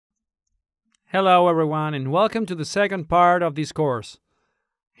Hello everyone and welcome to the second part of this course.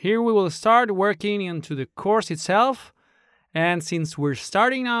 Here we will start working into the course itself, and since we're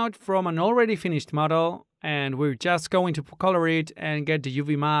starting out from an already finished model and we're just going to color it and get the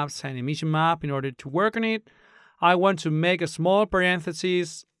UV maps and emission map in order to work on it, I want to make a small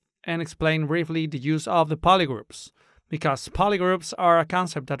parenthesis and explain briefly the use of the polygroups, because polygroups are a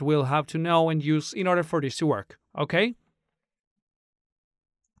concept that we'll have to know and use in order for this to work, okay?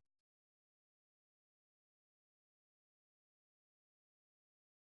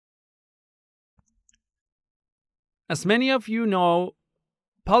 As many of you know,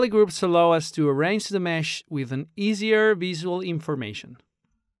 polygroups allow us to arrange the mesh with an easier visual information.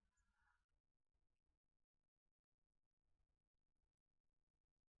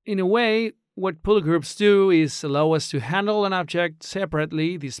 In a way, what polygroups do is allow us to handle an object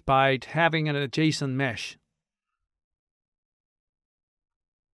separately despite having an adjacent mesh.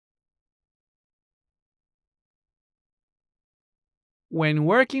 When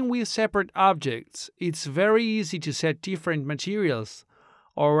working with separate objects, it's very easy to set different materials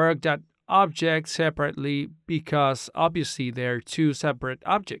or work that object separately because obviously they're two separate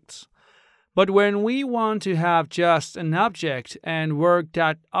objects. But when we want to have just an object and work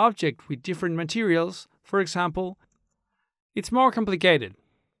that object with different materials, for example, it's more complicated.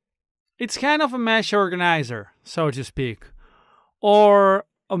 It's kind of a mesh organizer, so to speak, or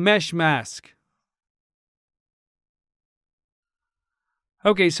a mesh mask.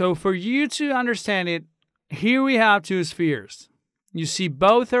 Okay, so for you to understand it, here we have two spheres. You see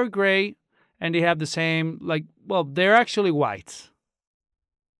both are gray and they have the same, they're actually white.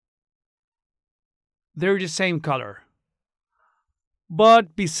 They're the same color.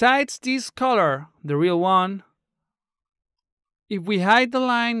 But besides this color, the real one, if we hide the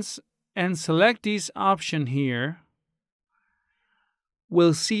lines and select this option here,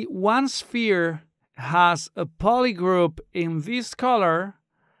 we'll see one sphere has a polygroup in this color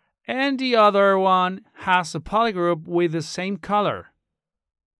and the other one has a polygroup with the same color.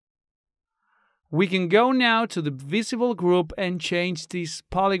 We can go now to the visible group and change this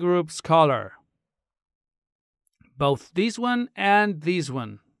polygroup's color. Both this one and this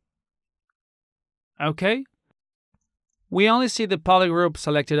one. Okay? We only see the polygroup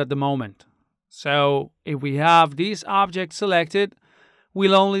selected at the moment. So if we have this object selected,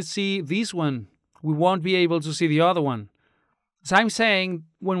 we'll only see this one. We won't be able to see the other one. As I'm saying,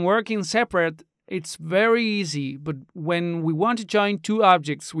 when working separate, it's very easy, but when we want to join two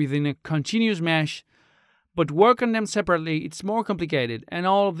objects within a continuous mesh, but work on them separately, it's more complicated, and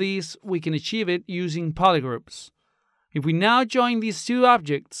all of these, we can achieve it using polygroups. If we now join these two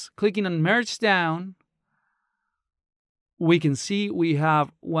objects, clicking on Merge Down, we can see we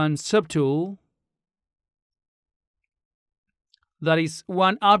have one subtool that is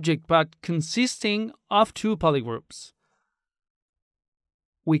one object but consisting of two polygroups.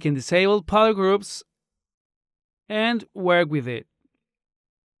 We can disable polygroups and work with it.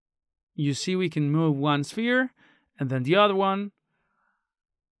 You see we can move one sphere and then the other one.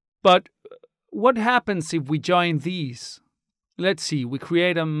 But what happens if we join these? Let's see, we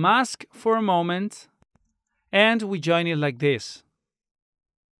create a mask for a moment and we join it like this.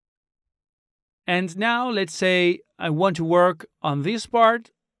 And now let's say I want to work on this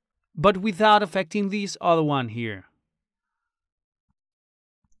part, but without affecting this other one here.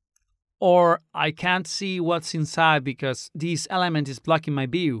 Or I can't see what's inside because this element is blocking my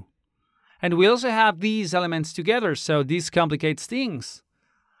view. And we also have these elements together, so this complicates things.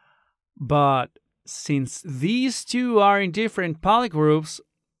 But since these two are in different polygroups,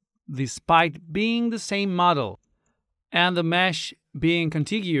 despite being the same model and the mesh being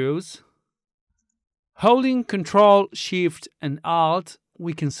contiguous, holding Ctrl, Shift, and Alt,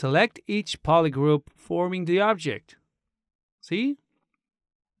 we can select each polygroup forming the object. See?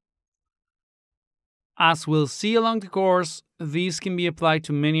 As we'll see along the course, these can be applied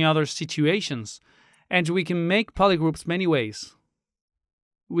to many other situations, and we can make polygroups many ways.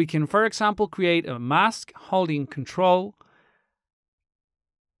 We can, for example, create a mask holding Ctrl,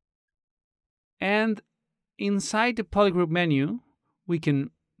 and inside the polygroup menu, we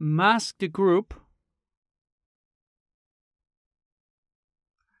can mask the group.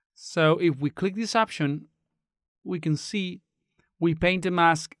 So if we click this option, we can see we paint a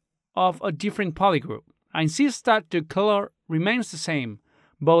mask of a different polygroup. I insist that the color remains the same.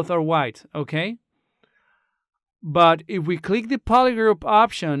 Both are white, okay? But if we click the polygroup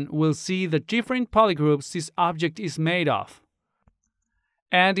option, we'll see the different polygroups this object is made of.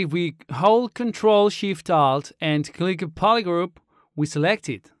 And if we hold Ctrl, Shift, Alt and click a polygroup, we select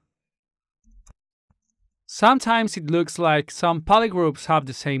it. Sometimes it looks like some polygroups have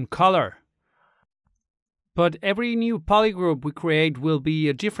the same color, But every new polygroup we create will be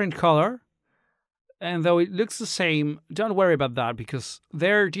a different color. And though it looks the same, don't worry about that because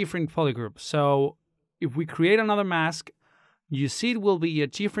they're different polygroups. So if we create another mask, you see it will be a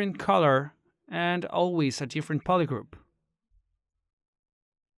different color and always a different polygroup.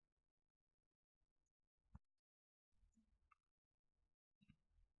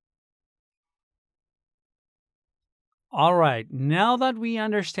 Alright, now that we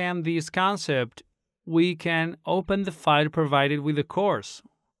understand this concept, we can open the file provided with the course.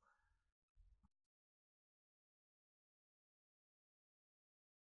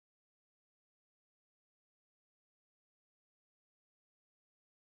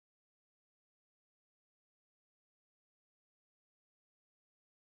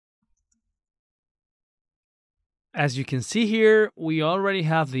 As you can see here, we already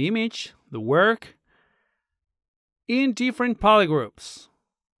have the image, the work, in different polygroups.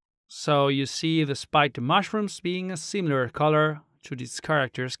 So you see despite the mushrooms being a similar color to this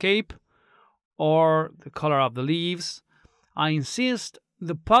character's cape, or the color of the leaves, I insist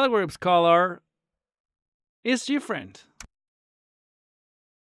the polygroup's color is different.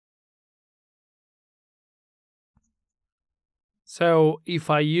 So if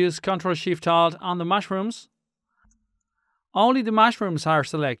I use Ctrl-Shift-Alt on the mushrooms, only the mushrooms are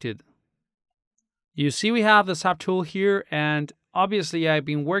selected. You see we have the subtool here, and obviously I've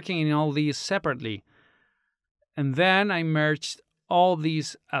been working in all these separately. And then I merged all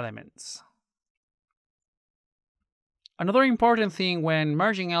these elements. Another important thing when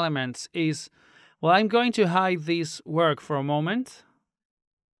merging elements is, well, I'm going to hide this work for a moment.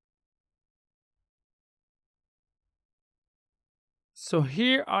 So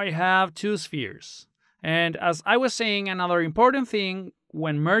here I have two spheres. And as I was saying, another important thing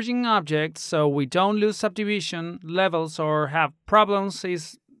when merging objects, so we don't lose subdivision levels or have problems,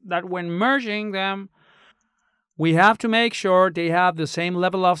 is that when merging them, we have to make sure they have the same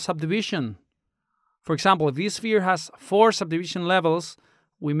level of subdivision. For example, if this sphere has 4 subdivision levels,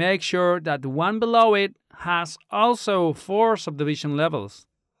 we make sure that the one below it has also 4 subdivision levels.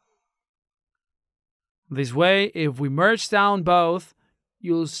 This way, if we merge down both,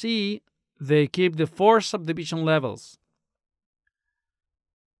 you'll see they keep the 4 subdivision levels.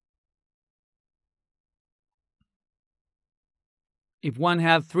 If one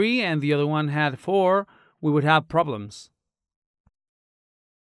had 3 and the other one had 4, we would have problems.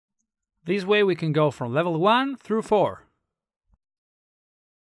 This way we can go from level 1 through 4.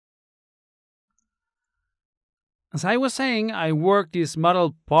 As I was saying, I worked this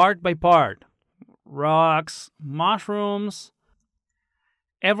model part by part. Rocks, mushrooms,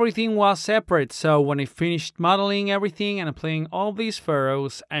 everything was separate, so when I finished modeling everything and applying all these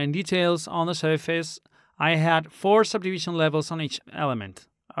furrows and details on the surface, I had 4 subdivision levels on each element.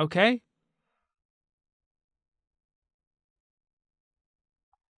 Okay?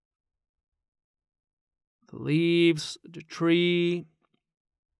 The leaves, the tree,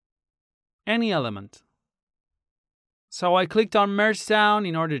 any element. So I clicked on Merge Down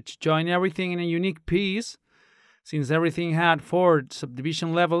in order to join everything in a unique piece. Since everything had 4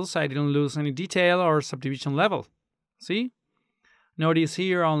 subdivision levels, I didn't lose any detail or subdivision level. See? Notice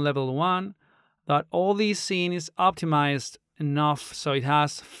here on level 1 that all this scene is optimized enough so it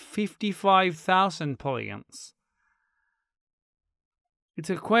has 55,000 polygons. It's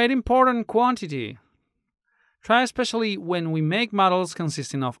a quite important quantity. Try especially when we make models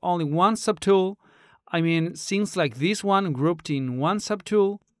consisting of only one subtool, I mean scenes like this one grouped in one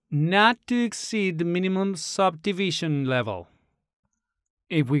subtool, not to exceed the minimum subdivision level.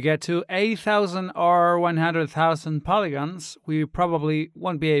 If we get to 80,000 or 100,000 polygons, we probably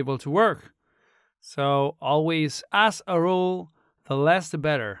won't be able to work. So always, as a rule, the less the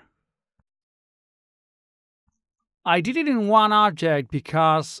better. I did it in one object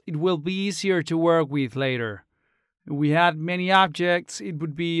because it will be easier to work with later. If we had many objects, it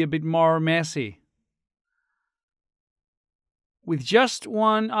would be a bit more messy. With just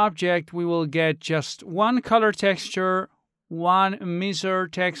one object, we will get just one color texture, one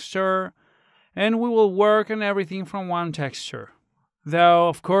emitter texture, and we will work on everything from one texture. Though,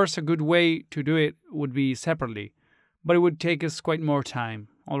 of course, a good way to do it would be separately, but it would take us quite more time,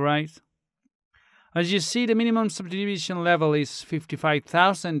 alright? As you see, the minimum subdivision level is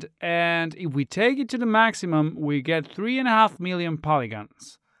 55,000, and if we take it to the maximum, we get 3.5 million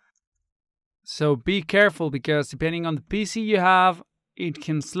polygons. So be careful, because depending on the PC you have, it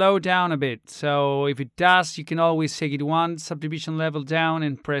can slow down a bit. So if it does, you can always take it one subdivision level down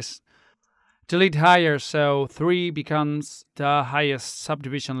and press delete higher, so 3 becomes the highest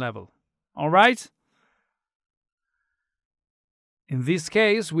subdivision level. Alright? In this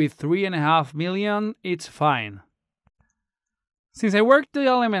case, with 3.5 million, it's fine. Since I worked the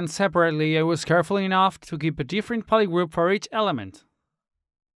elements separately, I was careful enough to keep a different polygroup for each element.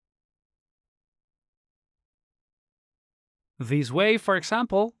 This way, for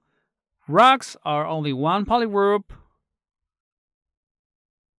example, rocks are only one polygroup,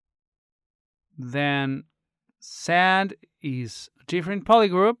 then sand is a different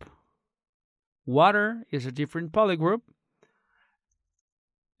polygroup, water is a different polygroup.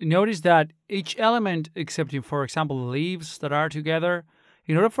 Notice that each element, excepting for example the leaves that are together,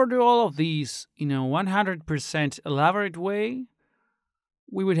 in order for all of these in a 100% elaborate way,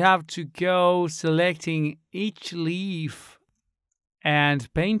 we would have to go selecting each leaf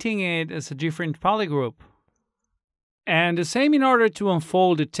and painting it as a different polygroup. And the same in order to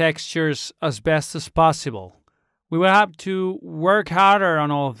unfold the textures as best as possible. We will have to work harder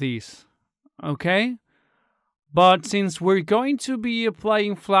on all of these, okay? But since we're going to be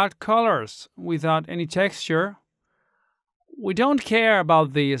applying flat colors without any texture, we don't care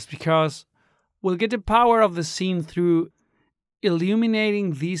about this because we'll get the power of the scene through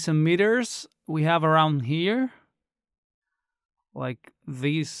illuminating these emitters we have around here. Like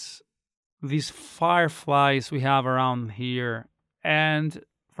these fireflies we have around here. And,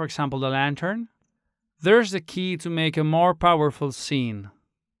 for example, the lantern. There's the key to make a more powerful scene.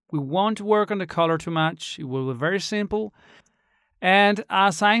 We won't work on the color too much. It will be very simple. And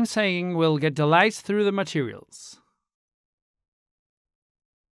as I'm saying, we'll get the lights through the materials.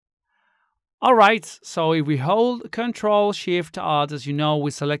 Alright, so if we hold Ctrl-Shift-Alt, as you know,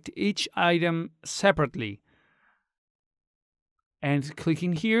 we select each item separately. And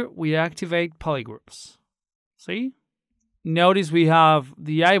clicking here, we activate polygroups. See? Notice we have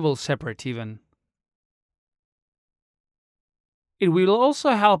the eyeballs separate even. It will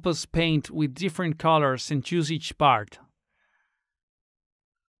also help us paint with different colors and choose each part.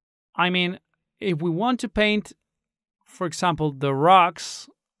 I mean, if we want to paint, for example, the rocks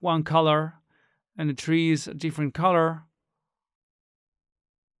one color and the trees a different color,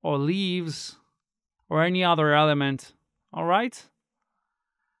 or leaves, or any other element, all right?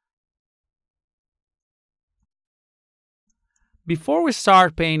 Before we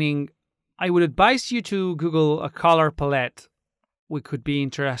start painting, I would advise you to Google a color palette we could be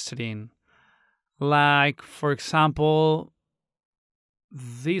interested in. Like, for example,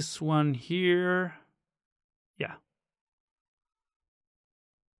 this one here. Yeah,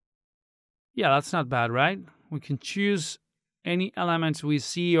 that's not bad, right? We can choose any elements we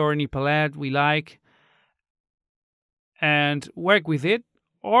see or any palette we like and work with it.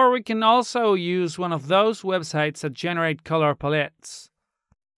 Or we can also use one of those websites that generate color palettes.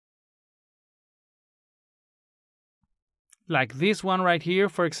 Like this one right here,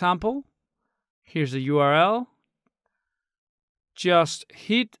 for example. Here's the URL. Just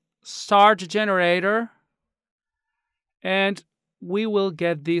hit Start Generator and we will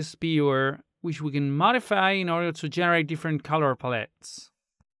get this viewer, which we can modify in order to generate different color palettes.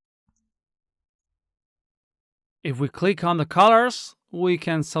 If we click on the colors, we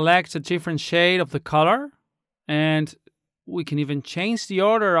can select a different shade of the color, and we can even change the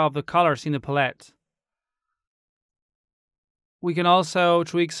order of the colors in the palette. We can also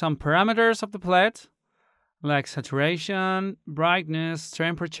tweak some parameters of the palette, like saturation, brightness,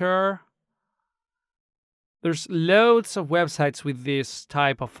 temperature. There's loads of websites with this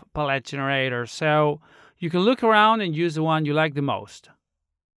type of palette generator, so you can look around and use the one you like the most.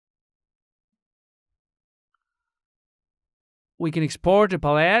 We can export the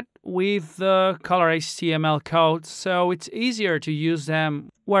palette with the color HTML code, so it's easier to use them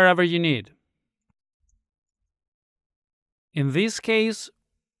wherever you need. In this case,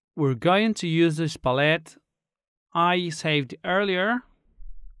 we're going to use this palette I saved earlier.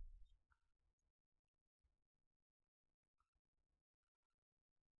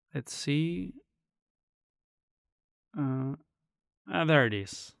 Let's see. There it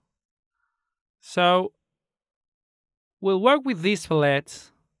is. So we'll work with this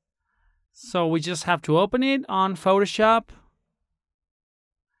palette. So we just have to open it on Photoshop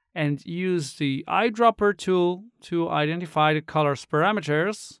and use the eyedropper tool to identify the colors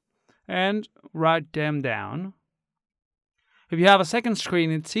parameters and write them down. If you have a second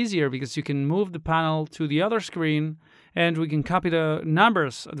screen, it's easier because you can move the panel to the other screen and we can copy the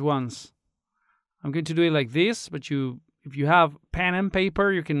numbers at once. I'm going to do it like this, but if you have pen and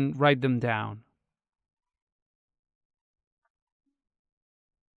paper, you can write them down.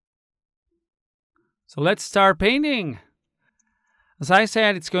 So let's start painting. As I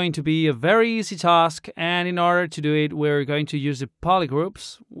said, it's going to be a very easy task, and in order to do it, we're going to use the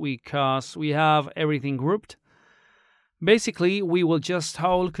polygroups because we have everything grouped. Basically, we will just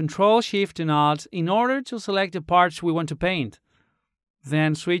hold Ctrl, Shift, and Alt in order to select the parts we want to paint.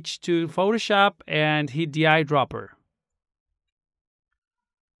 Then switch to Photoshop and hit the eyedropper.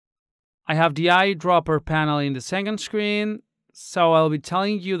 I have the eyedropper panel in the second screen, so I'll be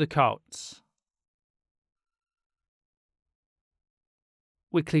telling you the codes.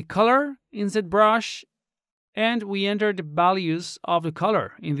 We click Color in ZBrush and we enter the values of the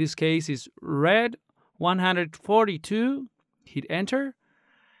color. In this case, it's red 142, hit Enter.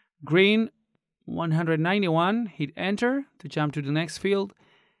 Green 191, hit Enter to jump to the next field.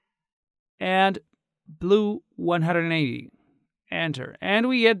 And blue 180, Enter. And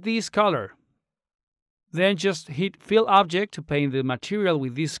we get this color. Then just hit Fill Object to paint the material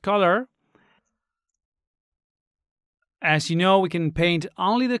with this color. As you know, we can paint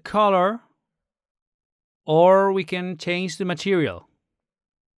only the color, or we can change the material.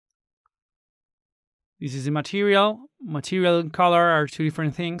 This is the material. Material and color are two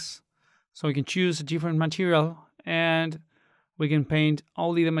different things. So we can choose a different material and we can paint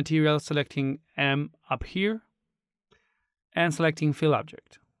only the material, selecting M up here and selecting Fill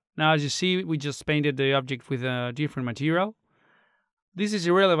Object. Now, as you see, we just painted the object with a different material. This is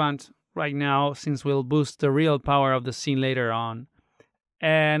irrelevant right now since we'll boost the real power of the scene later on.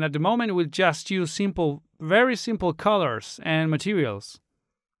 And at the moment, we'll just use simple, very simple colors and materials.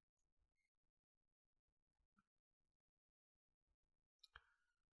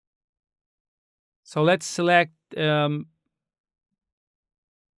 So let's select this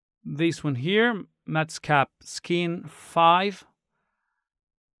one here, Matscap Skin 5,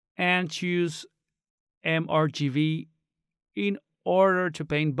 and choose mRGB in order to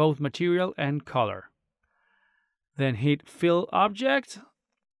paint both material and color. Then hit Fill Object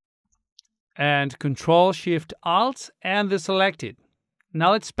and Ctrl Shift Alt and the selected.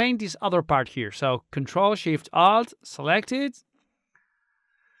 Now let's paint this other part here. So Ctrl Shift Alt, select it,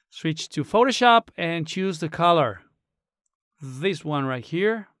 switch to Photoshop and choose the color. This one right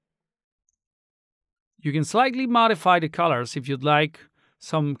here. You can slightly modify the colors if you'd like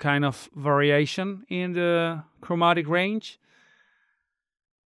some kind of variation in the chromatic range.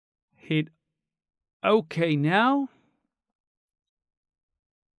 Hit OK now.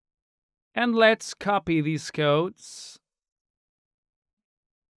 And let's copy these codes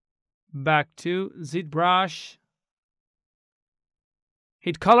back to ZBrush.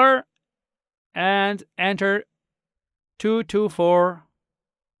 Hit Color and enter 224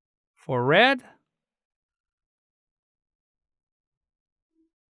 for red,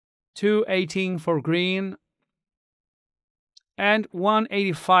 218 for green, and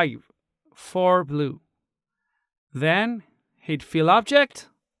 185 for blue. Then hit Fill Object.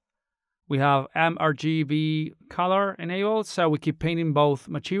 We have mRGB color enabled, so we keep painting both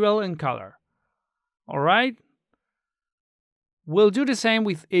material and color. All right. We'll do the same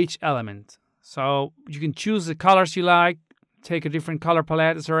with each element. So you can choose the colors you like, take a different color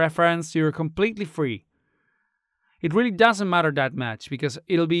palette as a reference. You're completely free. It really doesn't matter that much because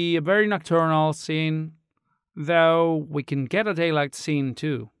it'll be a very nocturnal scene, though we can get a daylight scene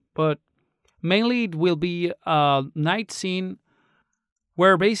too. But mainly it will be a night scene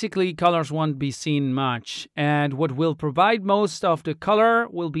where basically colors won't be seen much. And what will provide most of the color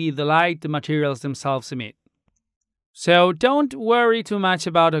will be the light the materials themselves emit. So don't worry too much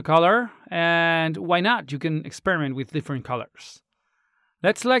about the color, and why not? You can experiment with different colors.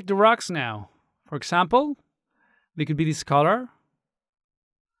 Let's select the rocks now. For example, they could be this color.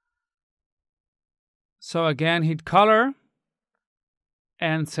 So again, hit Color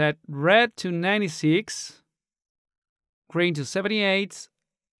and set red to 96, green to 78,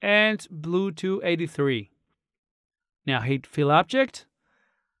 and blue to 83. Now hit Fill Object.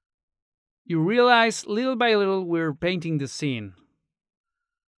 You realize little by little we're painting the scene.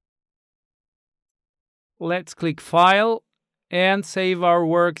 Let's click File and save our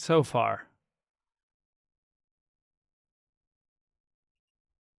work so far.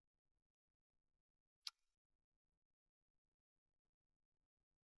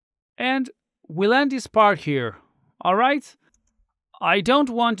 And we'll end this part here. All right? I don't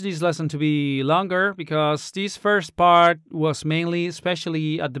want this lesson to be longer because this first part was mainly,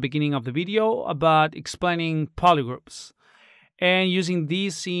 especially at the beginning of the video, about explaining polygroups and using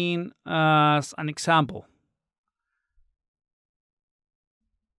this scene as an example.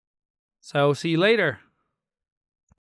 So see you later.